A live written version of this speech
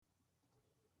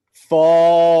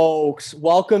Folks,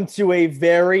 welcome to a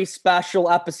very special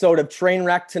episode of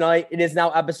Trainwreck tonight. It is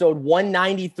now episode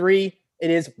 193. It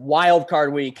is Wild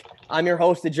Card Week. I'm your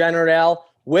host, Degenerate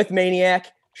Al, with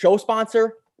Maniac. Show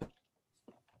sponsor,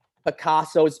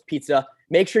 Picasso's Pizza.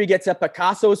 Make sure you get to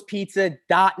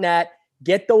picassospizza.net.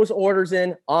 Get those orders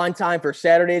in on time for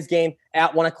Saturday's game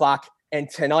at 1 o'clock. And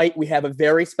tonight we have a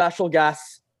very special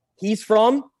guest. He's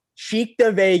from Cheek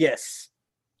to Vegas.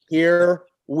 Here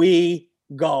we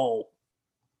go.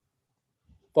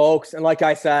 Folks, and like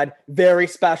I said, very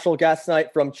special guest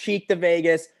tonight from Cheek to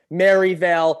Vegas,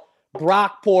 Maryvale,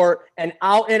 Brockport, and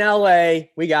out in LA,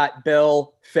 we got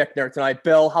Bill Fichtner tonight.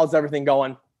 Bill, how's everything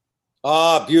going?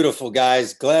 Beautiful,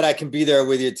 guys. Glad I can be there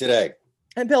with you today.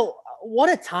 And Bill,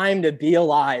 what a time to be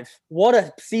alive. What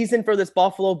a season for this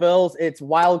Buffalo Bills. It's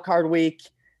Wild Card Week.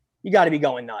 You got to be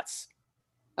going nuts.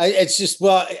 First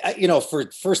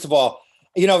of all,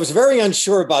 I was very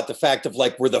unsure about the fact of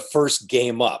we're the first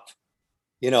game up.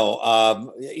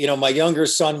 My younger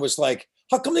son was like,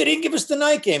 how come they didn't give us the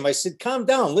night game? I said, calm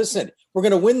down. Listen, we're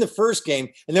going to win the first game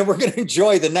and then we're going to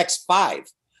enjoy the next five.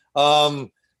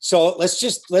 So let's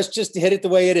just hit it the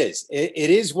way it is. It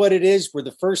is what it is. We're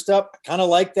the first up. I kind of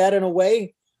like that in a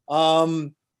way.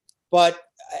 But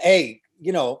hey,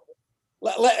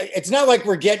 it's not like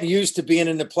we're getting used to being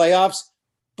in the playoffs,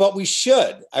 but we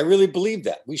should. I really believe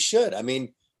that we should. I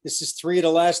mean, this is 3 of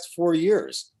the last 4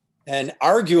 years, and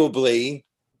arguably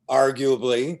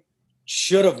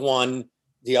should have won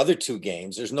the other 2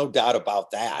 games. There's no doubt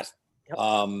about that.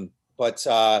 Yep.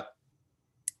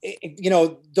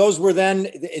 Those were then,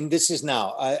 and this is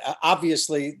now.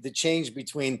 Obviously, the change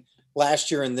between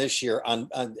last year and this year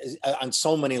on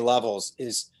so many levels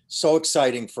is so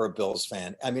exciting for a Bills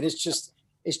fan. I mean, it's just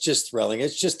thrilling.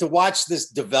 It's just to watch this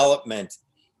development,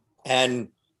 and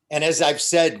as I've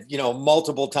said,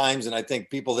 multiple times, and I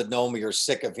think people that know me are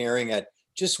sick of hearing it.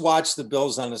 Just watch the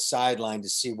Bills on the sideline to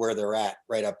see where they're at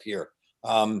right up here.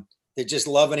 They're just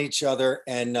loving each other,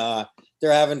 and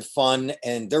they're having fun,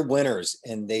 and they're winners,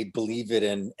 and they believe it,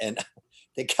 and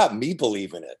they got me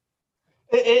believing it.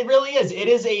 It really is. It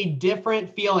is a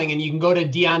different feeling, and you can go to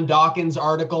Dion Dawkins'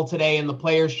 article today in the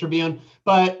Players Tribune.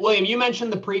 But, William, you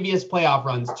mentioned the previous playoff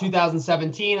runs,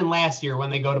 2017 and last year when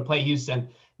they go to play Houston.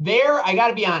 There, I got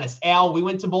to be honest, Al, we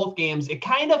went to both games. It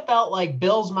kind of felt like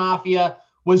Bills Mafia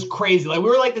was crazy. Like we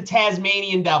were like the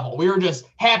Tasmanian devil. We were just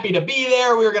happy to be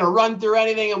there. We were going to run through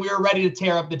anything, and we were ready to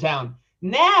tear up the town.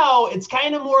 Now it's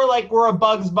kind of more like we're a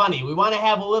Bugs Bunny. We want to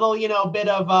have a little, bit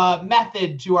of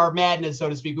method to our madness, so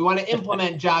to speak. We want to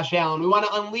implement Josh Allen. We want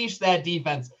to unleash that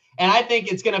defense. And I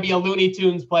think it's going to be a Looney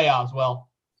Tunes playoffs, Will.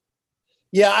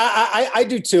 Yeah, I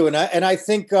do too. And I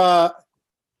think,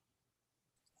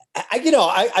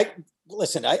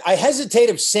 listen, I hesitate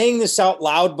of saying this out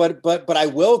loud, but I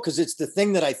will, because it's the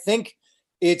thing that I think.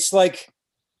 It's like,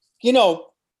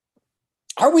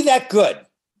 are we that good?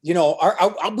 We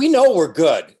know we're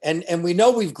good, and we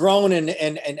know we've grown,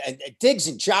 and Diggs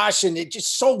and Josh and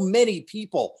just so many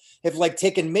people have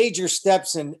taken major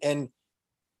steps,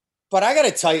 but I got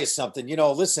to tell you something.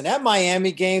 Listen, that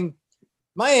Miami game,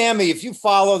 if you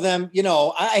follow them,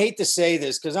 I hate to say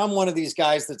this because I'm one of these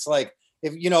guys that's like,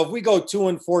 if we go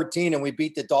 2-14 and we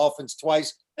beat the Dolphins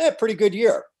twice, pretty good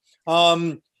year.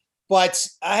 But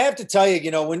I have to tell you,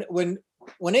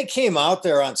 when they came out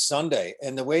there on Sunday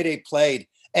and the way they played,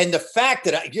 and the fact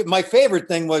that my favorite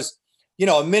thing was,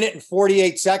 a minute and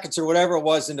 48 seconds or whatever it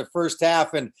was in the first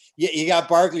half, and you got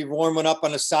Barkley warming up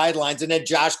on the sidelines, and then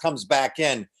Josh comes back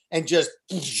in and just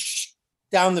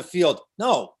down the field.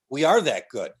 No, we are that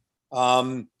good. We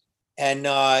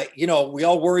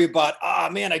all worry about,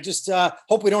 I just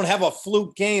hope we don't have a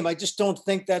fluke game. I just don't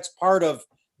think that's part of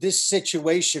this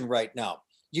situation right now.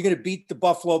 You're going to beat the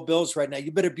Buffalo Bills right now.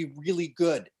 You better be really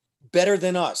good, better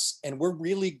than us. And we're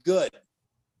really good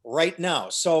right now.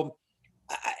 So,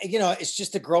 it's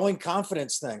just a growing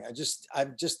confidence thing. I just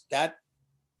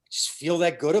feel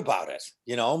that good about it,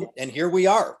 and here we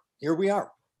are.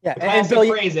 Yeah, and the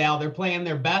phrase, Al, they're playing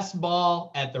their best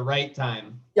ball at the right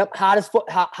time. Yep,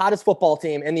 hottest football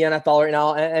team in the NFL right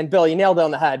now. And Bill, you nailed it on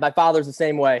the head. My father's the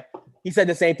same way. He said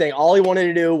the same thing. All he wanted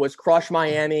to do was crush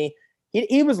Miami.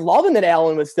 He was loving that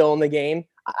Allen was still in the game.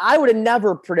 I would have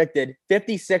never predicted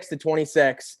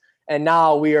 56-26. And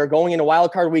now we are going into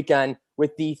Wild Card Weekend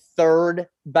with the third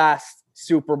best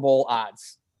Super Bowl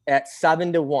odds at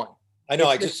 7-1. I know.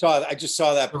 I just saw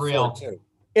that before too.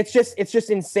 It's just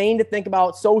insane to think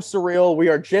about. So surreal. We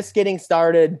are just getting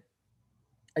started.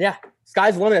 Yeah,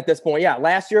 sky's the limit at this point. Yeah,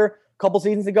 last year, a couple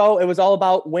seasons ago, it was all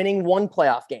about winning one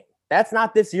playoff game. That's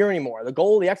not this year anymore. The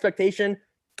goal, the expectation,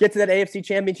 get to that AFC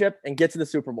Championship and get to the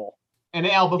Super Bowl. And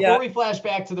Al, before we flash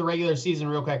back to the regular season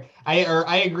real quick,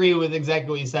 I agree with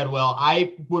exactly what you said, Will.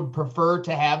 I would prefer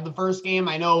to have the first game.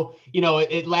 I know,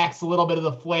 it lacks a little bit of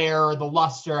the flair or the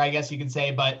luster, I guess you could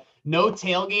say, but no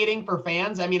tailgating for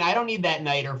fans. I mean, I don't need that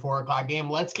night or 4:00 game.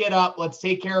 Let's get up, let's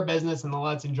take care of business, and then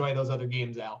let's enjoy those other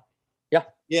games, Al. Yeah.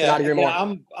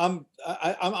 I'm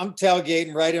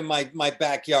tailgating right in my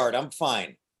backyard. I'm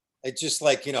fine. It's just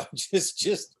like,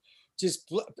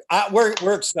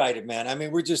 we're excited, man. I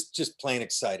mean, we're just plain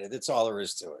excited. That's all there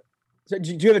is to it. So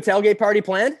do you have a tailgate party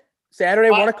planned Saturday,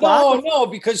 1:00? No,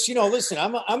 because listen,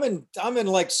 I'm in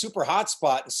like super hot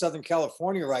spot in Southern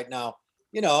California right now,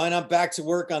 and I'm back to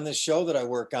work on this show that I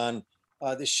work on,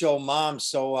 this show Mom.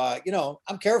 So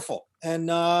I'm careful,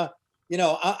 and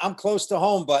I'm close to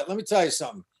home. But let me tell you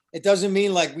something. It doesn't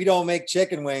mean like we don't make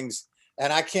chicken wings,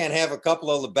 and I can't have a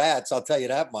couple of Labatt's. I'll tell you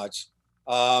that much.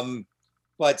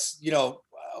 But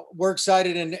we're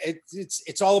excited, and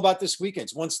it's all about this weekend.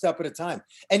 It's one step at a time.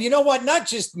 And you know what? Not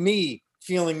just me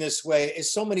feeling this way,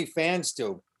 as so many fans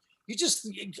do.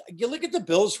 You look at the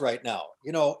Bills right now.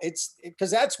 It's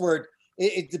because that's where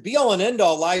the be all and end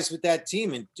all lies with that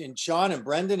team and Sean and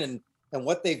Brendan and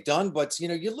what they've done. But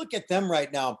you look at them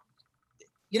right now.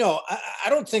 I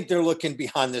don't think they're looking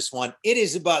beyond this one. It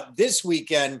is about this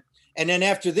weekend, and then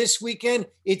after this weekend,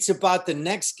 it's about the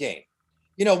next game.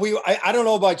 I don't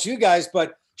know about you guys,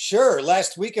 but sure,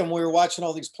 last weekend we were watching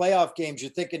all these playoff games.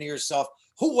 You're thinking to yourself,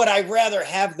 who would I rather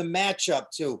have the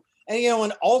matchup to? And,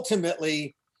 and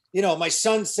ultimately, my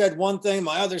son said one thing,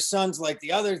 my other son's like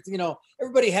the other,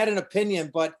 everybody had an opinion.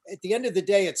 But at the end of the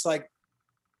day, it's like,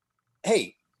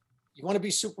 hey, you want to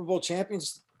be Super Bowl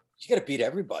champions? You got to beat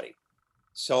everybody.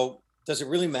 So does it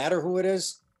really matter who it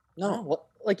is? No. Well,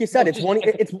 like you said, it's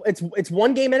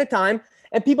one game at a time.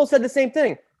 And people said the same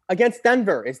thing. Against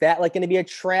Denver, is that like going to be a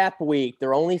trap week?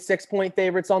 They're only 6-point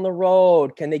favorites on the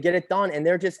road. Can they get it done? And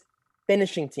they're just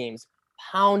finishing teams,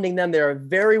 pounding them. They're a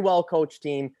very well-coached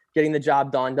team getting the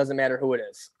job done. Doesn't matter who it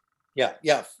is.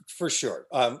 Yeah, for sure.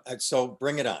 So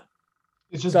bring it on.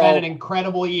 It's just been an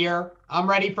incredible year. I'm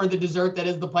ready for the dessert that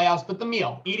is the playoffs, but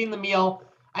eating the meal.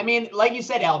 I mean, like you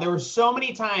said, Al, there were so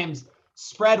many times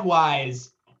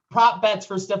spread-wise, prop bets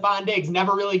for Stephon Diggs,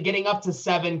 never really getting up to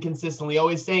 7 consistently,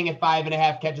 always staying at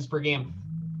 5.5 catches per game.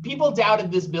 People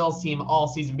doubted this Bills team all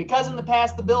season because in the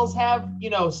past, the Bills have,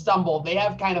 stumbled. They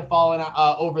have kind of fallen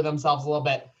over themselves a little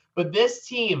bit. But this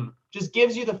team just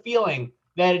gives you the feeling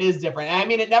that it is different. And I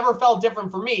mean, it never felt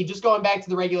different for me. Just going back to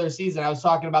the regular season, I was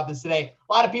talking about this today.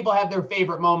 A lot of people have their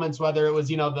favorite moments, whether it was,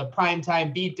 the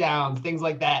primetime beatdowns, things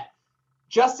like that.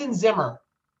 Justin Zimmer,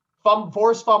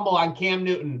 forced fumble on Cam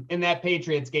Newton in that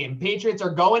Patriots game. Patriots are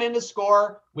going in to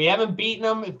score. We haven't beaten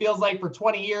them, it feels like, for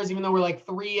 20 years, even though we're like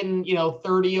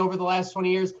 3-30 over the last 20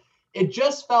 years. It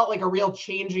just felt like a real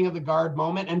changing of the guard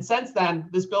moment. And since then,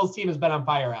 this Bills team has been on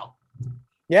fire, Al.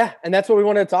 Yeah, and that's what we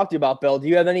wanted to talk to you about, Bill. Do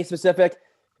you have any specific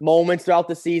moments throughout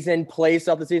the season, plays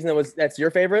throughout the season that's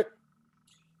your favorite?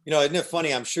 Isn't it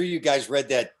funny? I'm sure you guys read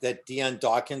that Deion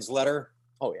Dawkins letter.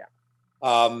 Oh, yeah.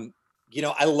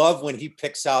 I love when he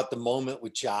picks out the moment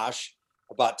with Josh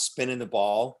about spinning the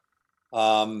ball.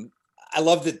 I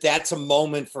love that that's a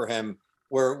moment for him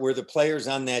where the players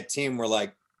on that team were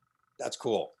like, that's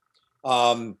cool.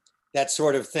 That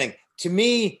sort of thing. To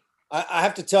me, I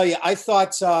have to tell you, I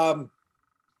thought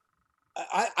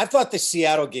I thought the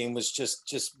Seattle game was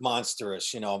just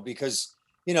monstrous, because,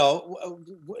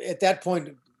 at that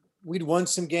point we'd won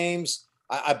some games.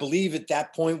 I believe at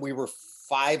that point we were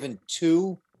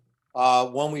 5-2.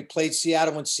 When we played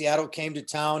Seattle, when Seattle came to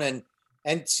town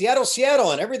and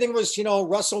Seattle, and everything was,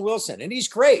 Russell Wilson, and he's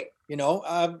great,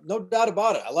 no doubt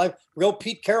about it. I like real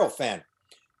Pete Carroll fan,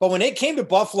 but when they came to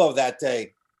Buffalo that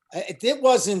day, it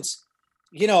wasn't,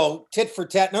 tit for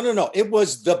tat. No. It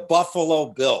was the Buffalo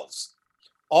Bills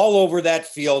all over that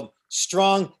field,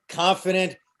 strong,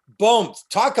 confident, boom.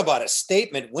 Talk about a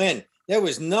statement win. There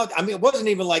was it wasn't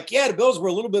even like, the Bills were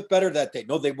a little bit better that day.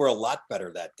 No, they were a lot better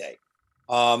that day.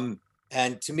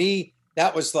 And to me,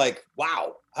 that was like,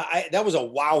 wow, that was a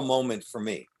wow moment for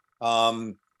me.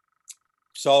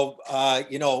 So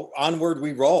onward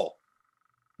we roll.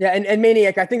 Yeah. And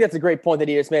Maniac, I think that's a great point that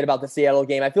he just made about the Seattle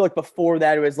game. I feel like before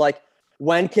that, it was like,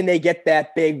 when can they get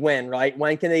that big win, right?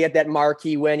 When can they get that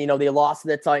marquee win? They lost to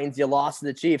the Titans, you lost to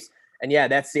the Chiefs. And yeah,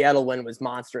 that Seattle win was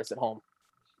monstrous at home.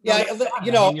 Yeah.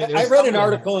 I read an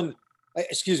article in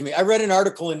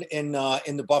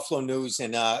the Buffalo News,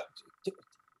 and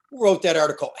who wrote that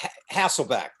article?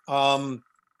 Hasselbeck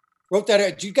wrote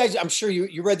that. Do you guys? I'm sure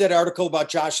you read that article about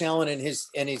Josh Allen and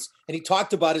he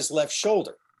talked about his left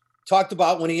shoulder. Talked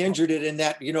about when he injured it in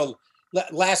that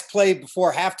last play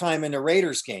before halftime in the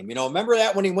Raiders game. Remember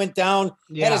that when he went down,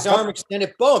 had his arm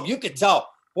extended, boom, you could tell.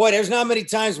 Boy, there's not many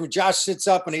times when Josh sits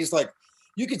up and he's like,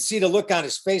 you could see the look on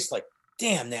his face like,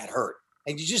 damn, that hurt.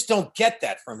 And you just don't get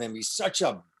that from him. He's such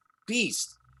a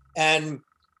beast. And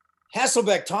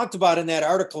Hasselbeck talked about in that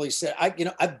article, he said,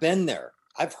 I've been there.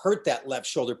 I've hurt that left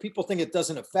shoulder. People think it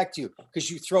doesn't affect you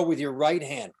because you throw with your right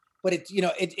hand. But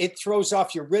it throws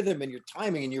off your rhythm and your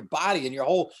timing and your body and your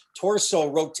whole torso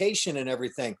rotation and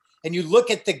everything. And you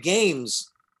look at the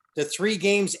games, the 3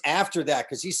 games after that,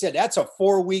 because he said that's a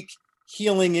 4-week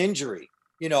healing injury.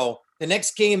 The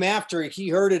next game after he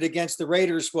heard it against the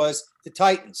Raiders was the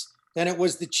Titans. Then it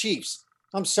was the Chiefs.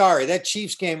 I'm sorry, that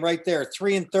Chiefs game right there,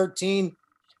 3-13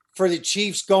 for the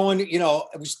Chiefs going, it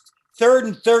was 3rd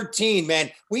and 13,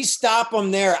 man. We stop them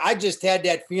there. I just had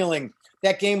that feeling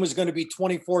that game was going to be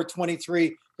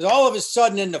 24-23. Because all of a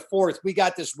sudden in the 4th, we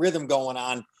got this rhythm going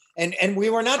on. And we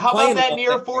were not playing. How about that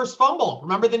near forced fumble?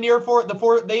 Remember the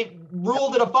they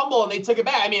ruled it a fumble and they took it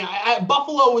back. I mean,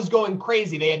 Buffalo was going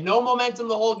crazy. They had no momentum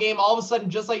the whole game. All of a sudden,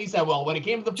 just like you said, well, when it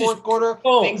came to the 4th quarter,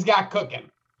 things got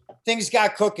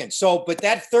cooking. So, but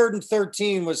that 3rd and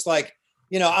 13 was like,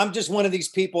 I'm just one of these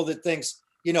people that thinks,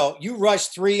 you rush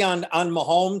 3 on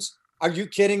Mahomes. Are you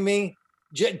kidding me?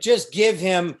 Just give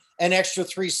him an extra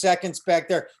 3 seconds back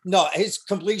there. No, his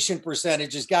completion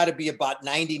percentage has got to be about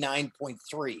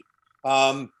 99.3.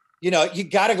 You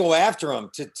got to go after him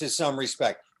to some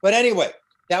respect. But anyway,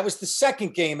 that was the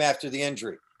 2nd game after the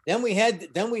injury. Then we had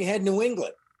New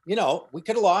England. We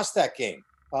could have lost that game.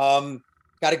 Got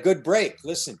a good break.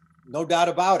 Listen, no doubt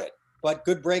about it. But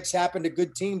good breaks happen to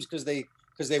good teams because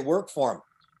they work for them.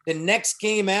 The next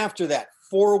game after that,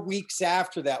 4 weeks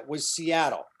after that, was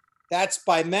Seattle. That's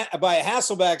by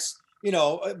Hasselbeck's,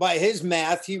 by his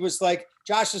math, he was like,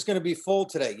 Josh is going to be full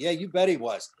today. Yeah, you bet he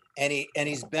was. And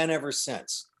he's been ever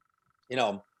since,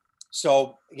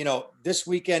 So, this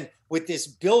weekend with this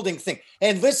building thing.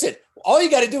 And listen, all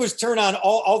you got to do is turn on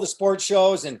all the sports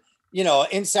shows and,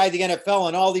 inside the NFL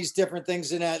and all these different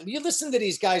things. And you listen to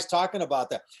these guys talking about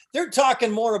that. They're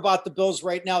talking more about the Bills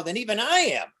right now than even I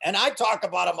am. And I talk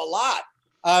about them a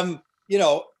lot.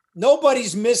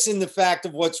 Nobody's missing the fact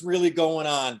of what's really going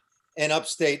on in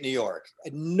upstate New York.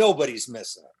 Nobody's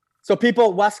missing it. So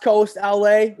people, West Coast,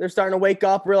 LA, they're starting to wake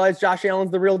up, realize Josh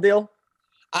Allen's the real deal.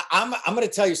 I'm going to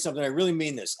tell you something. I really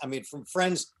mean this. I mean, from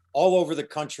friends all over the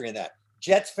country and that.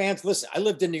 Jets fans, listen, I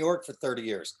lived in New York for 30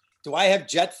 years. Do I have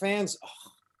Jet fans?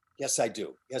 Oh, yes, I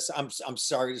do. Yes, I'm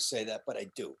sorry to say that, but I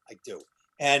do.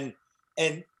 And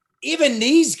even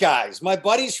these guys, my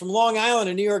buddies from Long Island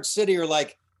and New York City are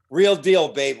like, real deal,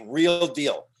 babe, real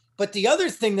deal. But the other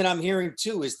thing that I'm hearing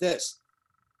too is this.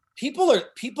 People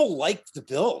like the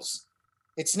Bills.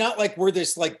 It's not like we're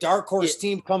this like dark horse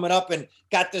team coming up and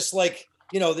got this like,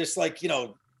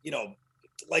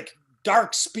 like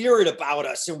dark spirit about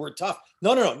us and we're tough.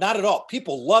 No, not at all.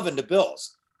 People loving the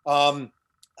Bills.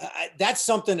 That's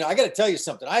something I got to tell you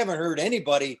something. I haven't heard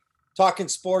anybody talking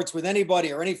sports with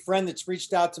anybody or any friend that's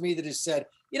reached out to me that has said,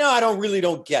 I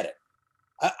don't get it.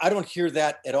 I don't hear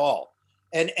that at all.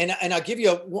 And I'll give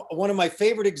you one of my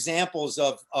favorite examples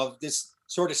of this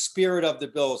sort of spirit of the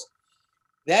Bills.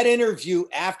 That interview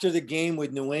after the game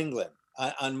with New England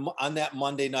on that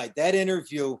Monday night, that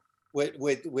interview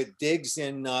with Diggs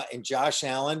and Josh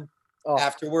Allen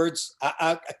afterwards.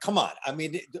 Come on. I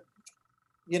mean,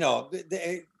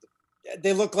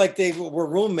 they look like they were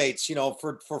roommates,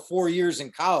 for 4 years in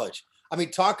college. I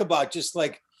mean, talk about just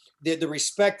like the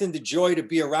respect and the joy to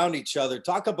be around each other.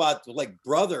 Talk about like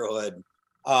brotherhood.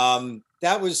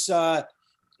 That was,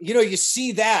 you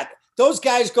see that those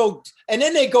guys go and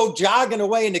then they go jogging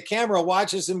away and the camera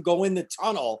watches them go in the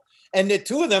tunnel. And the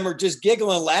two of them are just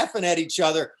giggling, laughing at each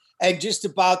other and just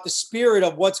about the spirit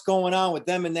of what's going on with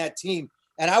them and that team.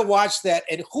 And I watched that.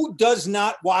 And who does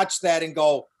not watch that and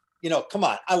go, come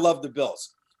on, I love the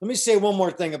Bills. Let me say one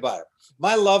more thing about it.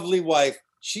 My lovely wife,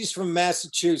 she's from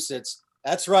Massachusetts.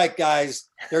 That's right, guys.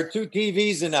 There are 2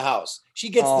 TVs in the house. She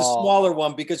gets the smaller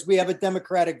one because we have a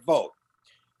Democratic vote.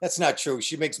 That's not true.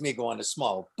 She makes me go on the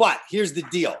small. But here's the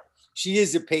deal. She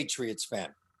is a Patriots fan.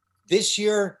 This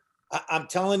year, I'm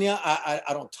telling you, I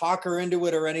don't talk her into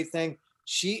it or anything.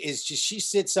 She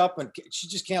sits up and she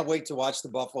just can't wait to watch the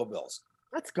Buffalo Bills.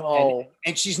 Let's go.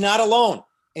 And she's not alone.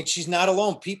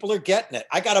 People are getting it.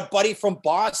 I got a buddy from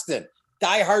Boston,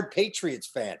 diehard Patriots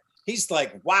fan. He's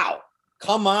like, wow,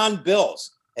 come on,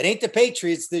 Bills. It ain't the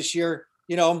Patriots this year,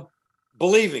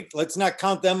 believing. Let's not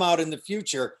count them out in the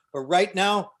future. But right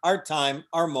now, our time,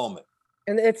 our moment.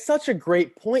 And it's such a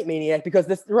great point, Maniac, because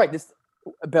this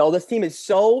team is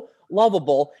so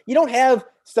lovable. You don't have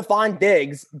Stephon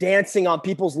Diggs dancing on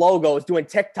people's logos, doing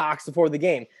TikToks before the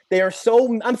game. They are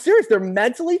I'm serious. They're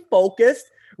mentally focused,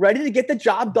 ready to get the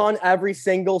job done every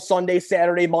single Sunday,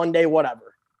 Saturday, Monday,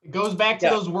 whatever. It goes back to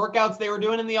those workouts they were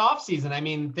doing in the offseason. I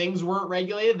mean, things weren't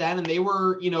regulated then, and they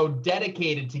were,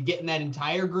 dedicated to getting that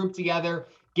entire group together,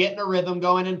 getting a rhythm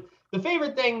going. And the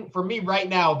favorite thing for me right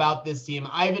now about this team,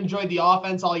 I've enjoyed the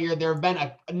offense all year. There have been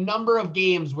a number of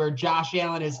games where Josh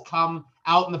Allen has come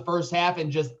out in the first half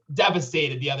and just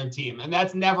devastated the other team. And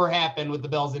that's never happened with the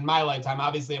Bills in my lifetime.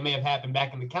 Obviously, it may have happened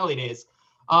back in the Kelly days.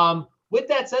 With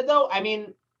that said, though, I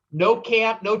mean, no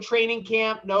camp, no training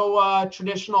camp, no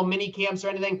traditional mini camps or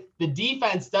anything. The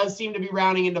defense does seem to be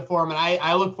rounding into form, and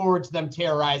I look forward to them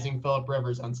terrorizing Phillip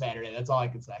Rivers on Saturday. That's all I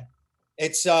can say.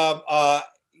 It's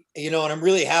and I'm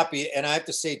really happy. And I have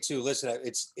to say too, listen,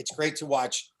 it's great to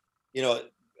watch.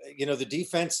 The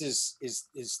defense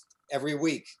is every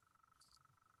week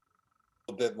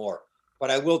a bit more. But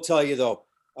I will tell you though,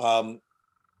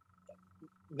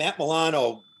 Matt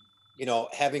Milano,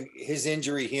 having his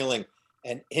injury healing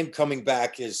and him coming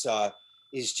back is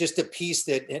just a piece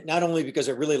that, not only because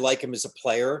I really like him as a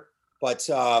player, but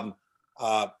boy,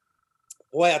 I'll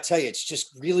tell you, it's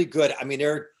just really good. I mean,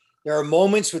 there are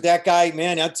moments with that guy,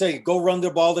 man. I'll tell you, go run the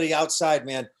ball to the outside,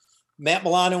 man. Matt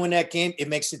Milano in that game, it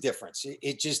makes a difference.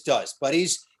 It just does. But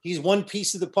he's one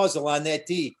piece of the puzzle on that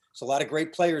D. There's a lot of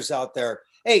great players out there.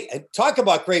 Hey, talk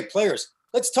about great players.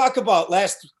 Let's talk about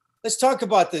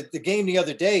the game the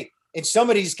other day and some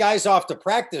of these guys off the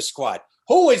practice squad.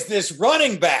 Who is this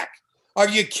running back? Are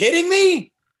you kidding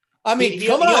me? I mean,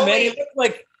 come on, man.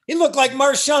 He looked like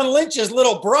Marshawn Lynch's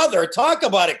little brother. Talk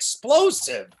about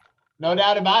explosive. No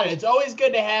doubt about it. It's always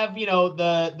good to have,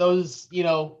 those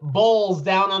bulls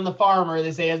down on the farm, or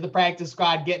they say, as the practice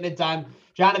squad getting it done.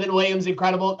 Jonathan Williams,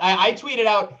 incredible. I tweeted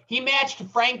out, he matched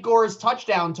Frank Gore's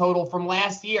touchdown total from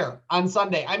last year on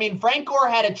Sunday. I mean, Frank Gore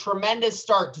had a tremendous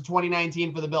start to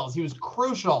 2019 for the Bills. He was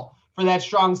crucial for that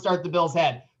strong start the Bills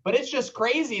had. But it's just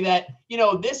crazy that,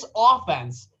 this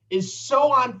offense is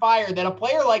so on fire that a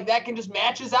player like that can just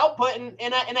match his output in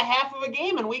a half of a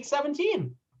game in week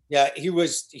 17. Yeah, he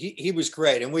was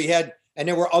great. And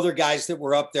there were other guys that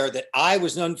were up there that I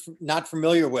was not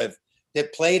familiar with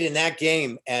that played in that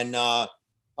game. And,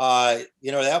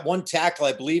 that one tackle,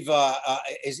 I believe,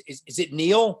 is it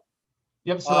Neal?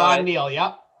 Yep, Siran Neal,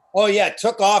 yep. Oh, yeah,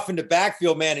 took off in the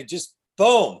backfield, man, and just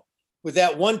boom. With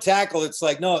that one tackle, it's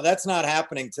like, no, that's not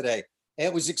happening today.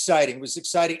 It was exciting. It was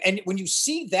exciting. And when you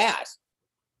see that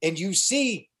and you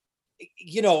see,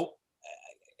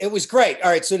 it was great.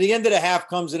 All right, so the end of the half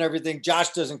comes and everything.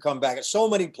 Josh doesn't come back. So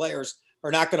many players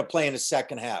are not going to play in the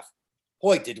second half.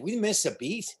 Boy, did we miss a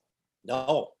beat?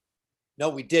 No,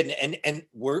 we didn't. And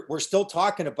we're still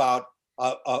talking about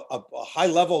a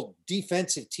high-level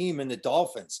defensive team in the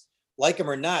Dolphins. Like them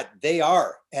or not, they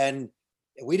are. And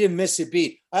we didn't miss a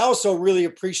beat. I also really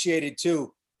appreciated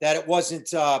too that it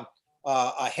wasn't a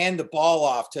hand the ball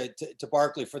off to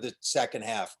Barkley for the second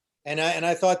half, and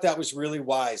I thought that was really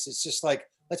wise. It's just like,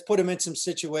 let's put him in some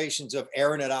situations of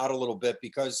airing it out a little bit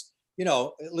because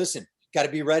listen, got to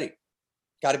be ready.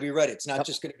 It's not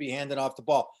just going to be handing off the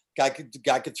ball. Guy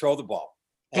could throw the ball.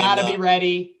 Got to be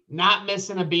ready, not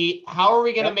missing a beat. How are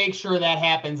we going to make sure that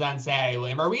happens on Saturday,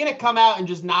 William? Are we going to come out and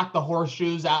just knock the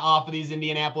horseshoes off of these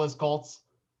Indianapolis Colts?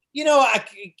 I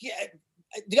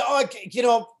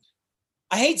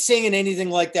hate saying anything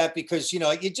like that because, you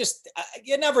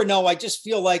never know. I just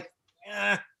feel like,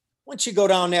 once you go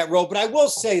down that road, but I will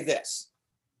say this,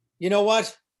 you know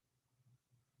what?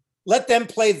 Let them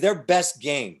play their best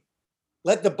game.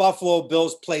 Let the Buffalo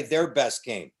Bills play their best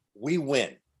game. We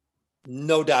win.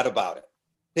 No doubt about it.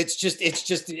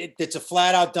 It's a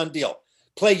flat out done deal.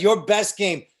 Play your best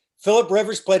game. Phillip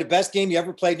Rivers played the best game you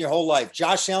ever played in your whole life.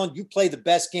 Josh Allen, you play the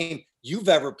best game you've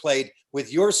ever played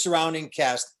with your surrounding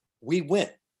cast. We win.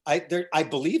 I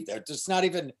believe that. It's not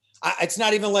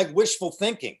even like wishful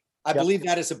thinking. I believe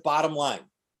that is a bottom line.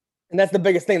 And that's the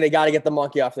biggest thing. They got to get the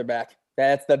monkey off their back.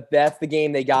 That's the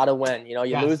game they got to win.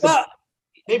 Lose.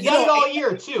 They've done it all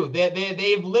year too.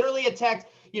 They've literally attacked.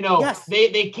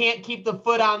 They can't keep the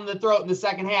foot on the throat in the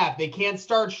second half. They can't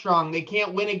start strong. They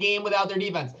can't win a game without their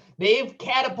defense. They've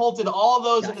catapulted all of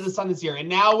those into the sun this year. And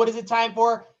now what is it time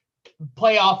for?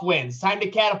 Playoff wins. Time to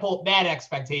catapult that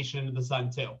expectation into the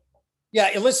sun too. Yeah,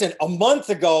 listen, a month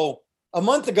ago,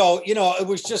 it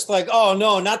was just like, oh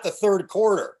no, not the third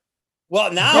quarter.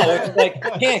 Well, now it's like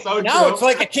it's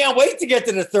like I can't wait to get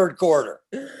to the third quarter.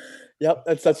 Yep,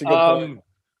 that's such a good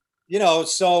point.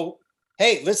 So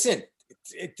hey, listen,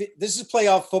 this is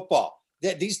playoff football.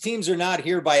 These teams are not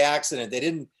here by accident. They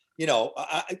didn't,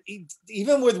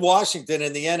 even with Washington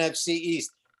in the NFC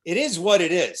East, it is what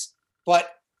it is. But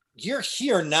you're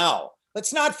here now.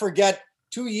 Let's not forget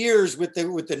 2 years with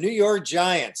the New York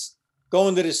Giants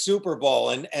going to the Super Bowl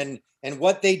and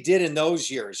what they did in those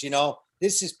years.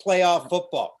 This is playoff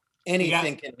football.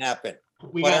 Anything can happen.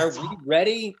 But are we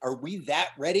ready? Are we that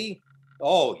ready?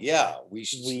 Oh yeah, we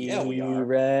are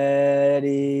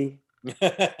ready.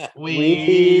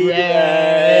 we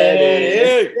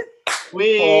ready.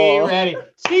 We ready.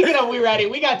 Speaking of we ready,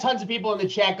 we got tons of people in the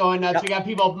chat going nuts. Yep. We got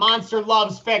people. Monster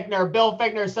loves Fichtner. Bill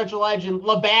Fichtner is such a legend.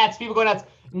 Labatt's people going nuts.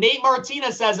 Nate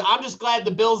Martinez says, "I'm just glad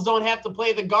the Bills don't have to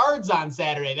play the guards on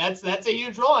Saturday. That's a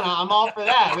huge role, and I'm all for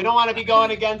that. We don't want to be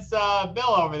going against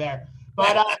Bill over there."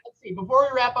 But let's see. Before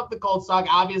we wrap up the Colts talk,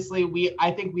 obviously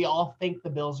I think we all think the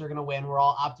Bills are going to win. We're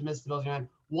all optimistic the Bills are going to win.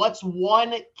 What's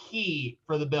one key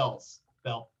for the Bills,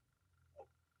 Bill?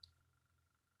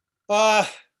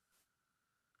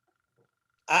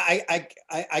 I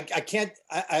can't.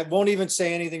 I won't even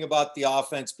say anything about the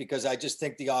offense because I just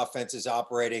think the offense is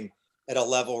operating at a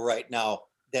level right now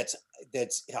that's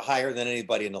higher than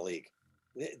anybody in the league.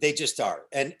 They just are,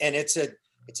 and it's a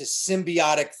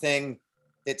symbiotic thing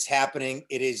that's happening.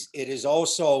 It is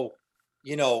also,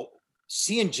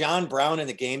 seeing John Brown in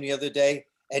the game the other day,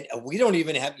 and we don't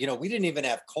even have, we didn't even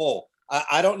have Cole.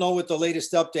 I don't know what the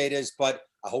latest update is, but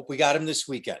I hope we got him this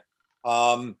weekend.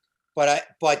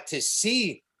 But to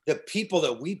see the people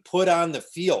that we put on the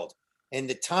field and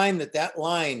the time that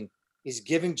line is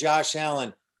giving Josh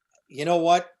Allen, you know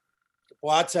what?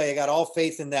 Well, I'll tell you, I got all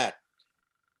faith in that.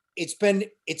 It's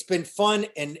been fun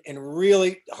and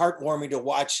really heartwarming to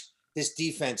watch this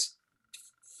defense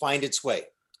find its way.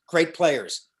 Great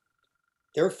players.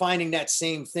 They're finding that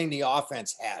same thing the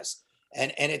offense has.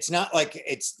 And it's not like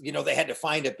it's, they had to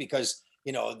find it because,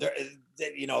 we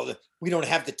don't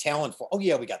have the talent for. Oh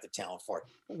yeah, we got the talent for it.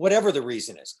 Whatever the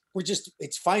reason is,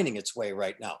 it's finding its way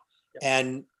right now. Yep.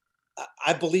 And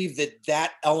I believe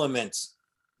that element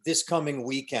this coming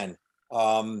weekend,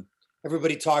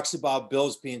 everybody talks about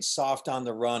Bills being soft on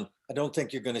the run. I don't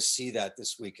think you're going to see that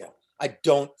this weekend. I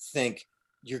don't think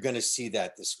you're going to see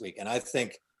that this weekend. I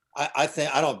think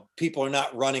people are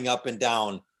not running up and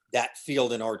down that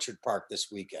field in Orchard Park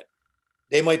this weekend.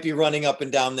 They might be running up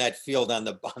and down that field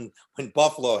when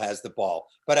Buffalo has the ball,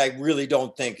 but I really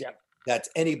don't think that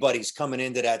anybody's coming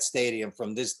into that stadium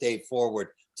from this day forward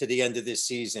to the end of this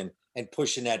season and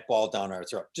pushing that ball down our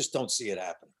throat. Just don't see it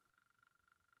happening.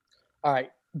 All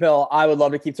right, Bill, I would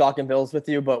love to keep talking Bills with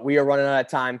you, but we are running out of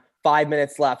time. 5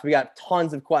 minutes left. We got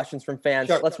tons of questions from fans.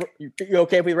 Sure. You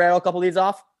okay if we rattle a couple of these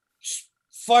off?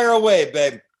 Fire away,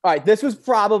 babe. All right, this was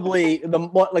probably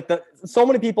so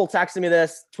many people texted me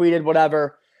this, tweeted,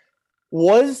 whatever.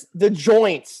 Was the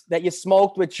joints that you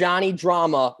smoked with Johnny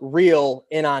Drama real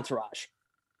in Entourage?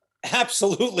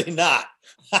 Absolutely not.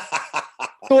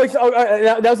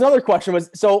 That was another question.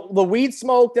 So the weed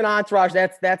smoked in Entourage?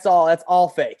 That's all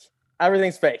fake.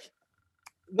 Everything's fake.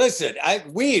 Listen,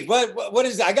 weed. What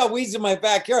is that? I got weeds in my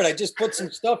backyard. I just put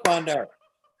some stuff on there.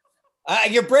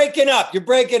 You're breaking up.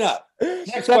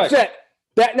 Next question. It.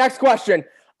 Next question.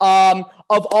 Of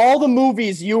all the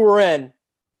movies you were in,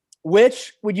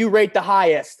 which would you rate the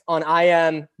highest on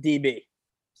IMDb?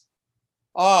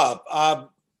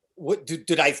 What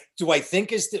do I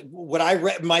think is what I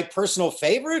read my personal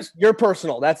favorite? Your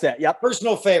personal. That's it. Yep.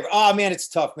 Personal favorite. Oh man, it's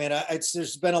tough, man.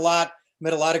 There's been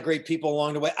met a lot of great people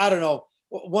along the way. I don't know.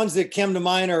 Ones that came to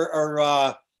mind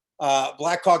are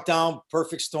Black Hawk Down,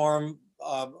 Perfect Storm,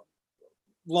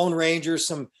 Lone Ranger,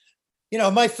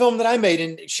 my film that I made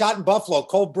and shot in Buffalo,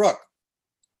 Cold Brook.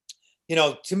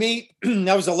 To me,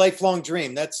 that was a lifelong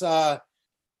dream. That's I'd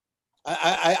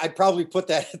probably put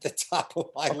that at the top of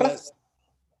my list.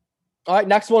 All right,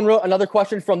 next one. Another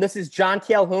question this is John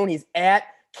Calhoun. He's at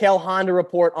Cal Honda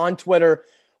Report on Twitter.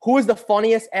 Who is the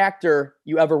funniest actor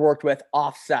you ever worked with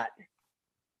offset?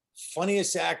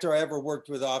 Funniest actor I ever worked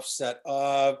with offset.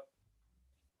 I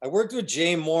worked with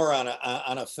Jay Moore on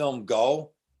a film,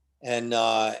 Go, and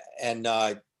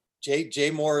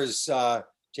Jay Moore is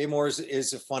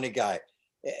a funny guy.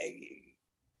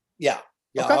 Yeah.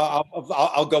 Okay.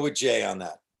 I'll go with Jay on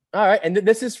that. All right, and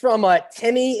this is from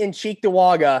Timmy in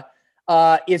Cheektowaga.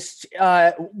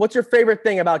 What's your favorite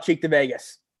thing about Cheek to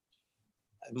Vegas?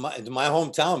 My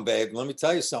hometown, babe. Let me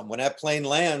tell you something. When that plane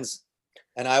lands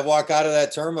and I walk out of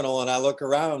that terminal and I look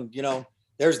around,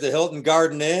 there's the Hilton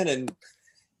Garden Inn and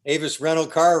Avis rental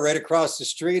car right across the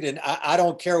street. And I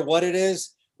don't care what it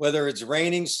is, whether it's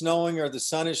raining, snowing, or the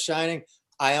sun is shining,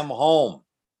 I am home.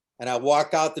 And I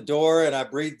walk out the door and I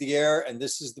breathe the air. And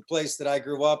this is the place that I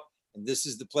grew up. And this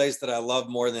is the place that I love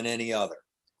more than any other.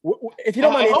 If you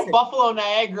don't mind, I hope Buffalo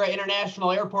Niagara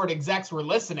International Airport execs were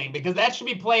listening, because that should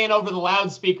be playing over the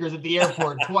loudspeakers at the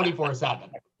airport 24/7.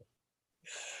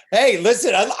 Hey,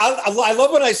 listen, I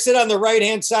love when I sit on the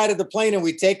right-hand side of the plane and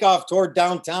we take off toward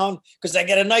downtown, because I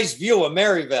get a nice view of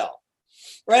Maryville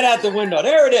right out the window.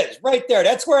 There it is, right there.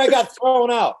 That's where I got thrown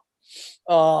out.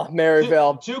 Oh,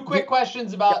 Maryville. Two quick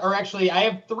questions about, or actually, I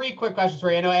have 3 quick questions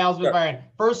for you. I know Al's been firing.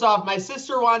 First off, my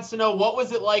sister wants to know, what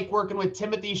was it like working with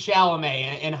Timothée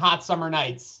Chalamet in Hot Summer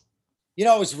Nights? You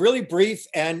know, it was really brief,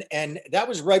 and that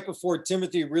was right before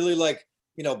Timothy really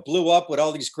blew up with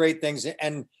all these great things.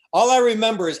 And all I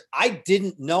remember is I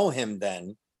didn't know him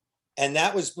then, and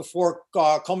that was before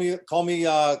Call Me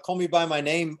by My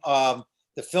Name.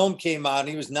 The film came out, and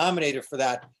he was nominated for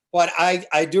that. But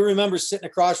I do remember sitting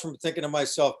across from him thinking to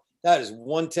myself, that is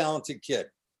one talented kid.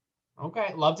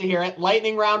 Okay, love to hear it.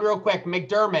 Lightning round real quick.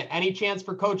 McDermott, any chance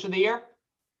for Coach of the Year?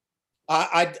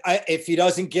 If he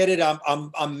doesn't get it,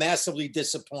 I'm massively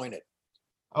disappointed.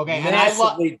 Okay,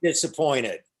 massively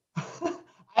disappointed.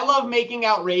 I love making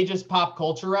outrageous pop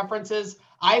culture references.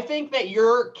 I think that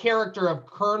your character of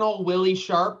Colonel Willie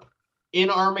Sharp in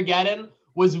Armageddon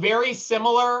was very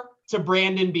similar to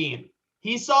Brandon Beane.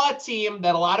 He saw a team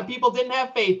that a lot of people didn't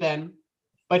have faith in,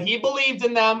 but he believed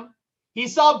in them. He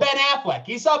saw Ben Affleck.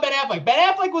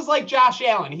 Ben Affleck was like Josh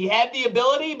Allen. He had the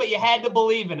ability, but you had to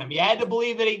believe in him. You had to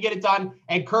believe that he'd get it done.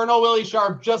 And Colonel Willie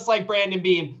Sharp, just like Brandon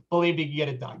Beane, believed he could get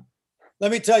it done. Let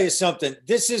me tell you something.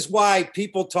 This is why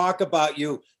people talk about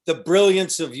you, the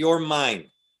brilliance of your mind.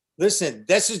 Listen,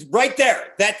 this is right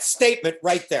there. That statement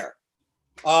right there.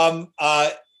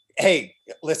 Hey,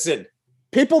 listen.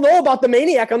 People know about the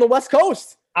Maniac on the West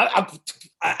Coast.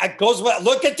 I goes well.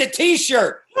 Look at the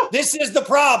T-shirt. This is the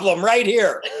problem right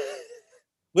here.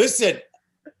 Listen,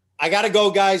 I got to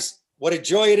go, guys. What a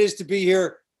joy it is to be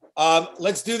here.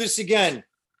 Let's do this again.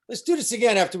 Let's do this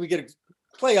again after we get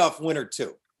a playoff win or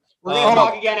 2. We're going to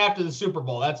talk again after the Super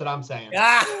Bowl. That's what I'm saying.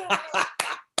 All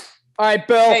right,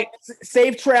 Bill. Hey.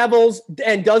 Safe travels.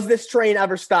 And does this train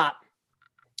ever stop?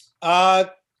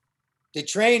 The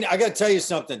train, I got to tell you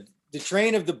something. The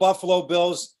train of the Buffalo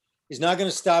Bills is not going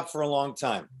to stop for a long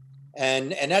time.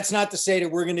 And that's not to say that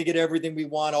we're going to get everything we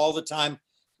want all the time.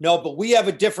 No, but we have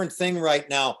a different thing right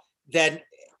now than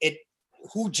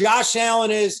who Josh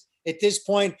Allen is at this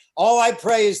point. All I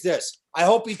pray is this. I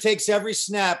hope he takes every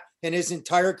snap in his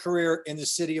entire career in the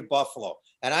city of Buffalo.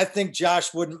 And I think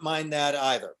Josh wouldn't mind that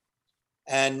either.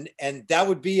 And that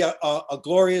would be a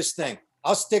glorious thing.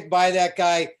 I'll stick by that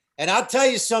guy. And I'll tell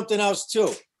you something else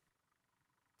too.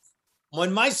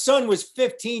 When my son was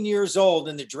 15 years old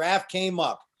and the draft came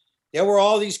up, there were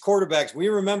all these quarterbacks. We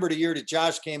remember the year that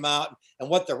Josh came out and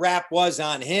what the rap was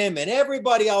on him and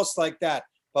everybody else like that.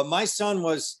 But my son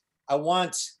was, I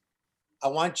want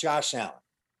Josh Allen.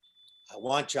 I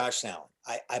want Josh Allen.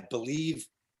 I believe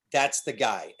that's the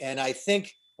guy. And I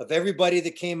think of everybody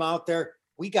that came out there,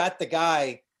 we got the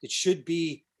guy that should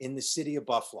be in the city of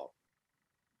Buffalo.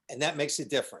 And that makes a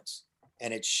difference.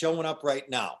 And it's showing up right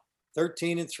now.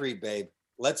 13-3, babe.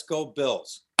 Let's go,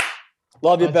 Bills.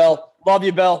 Love you, Bill. Love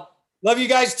you, Bill. Love you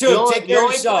guys too. Take care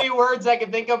of yourself. The only 3 words I can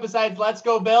think of besides "Let's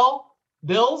go, Bill."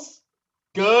 Bills.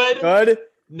 Good. Good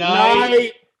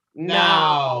Night.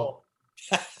 Now.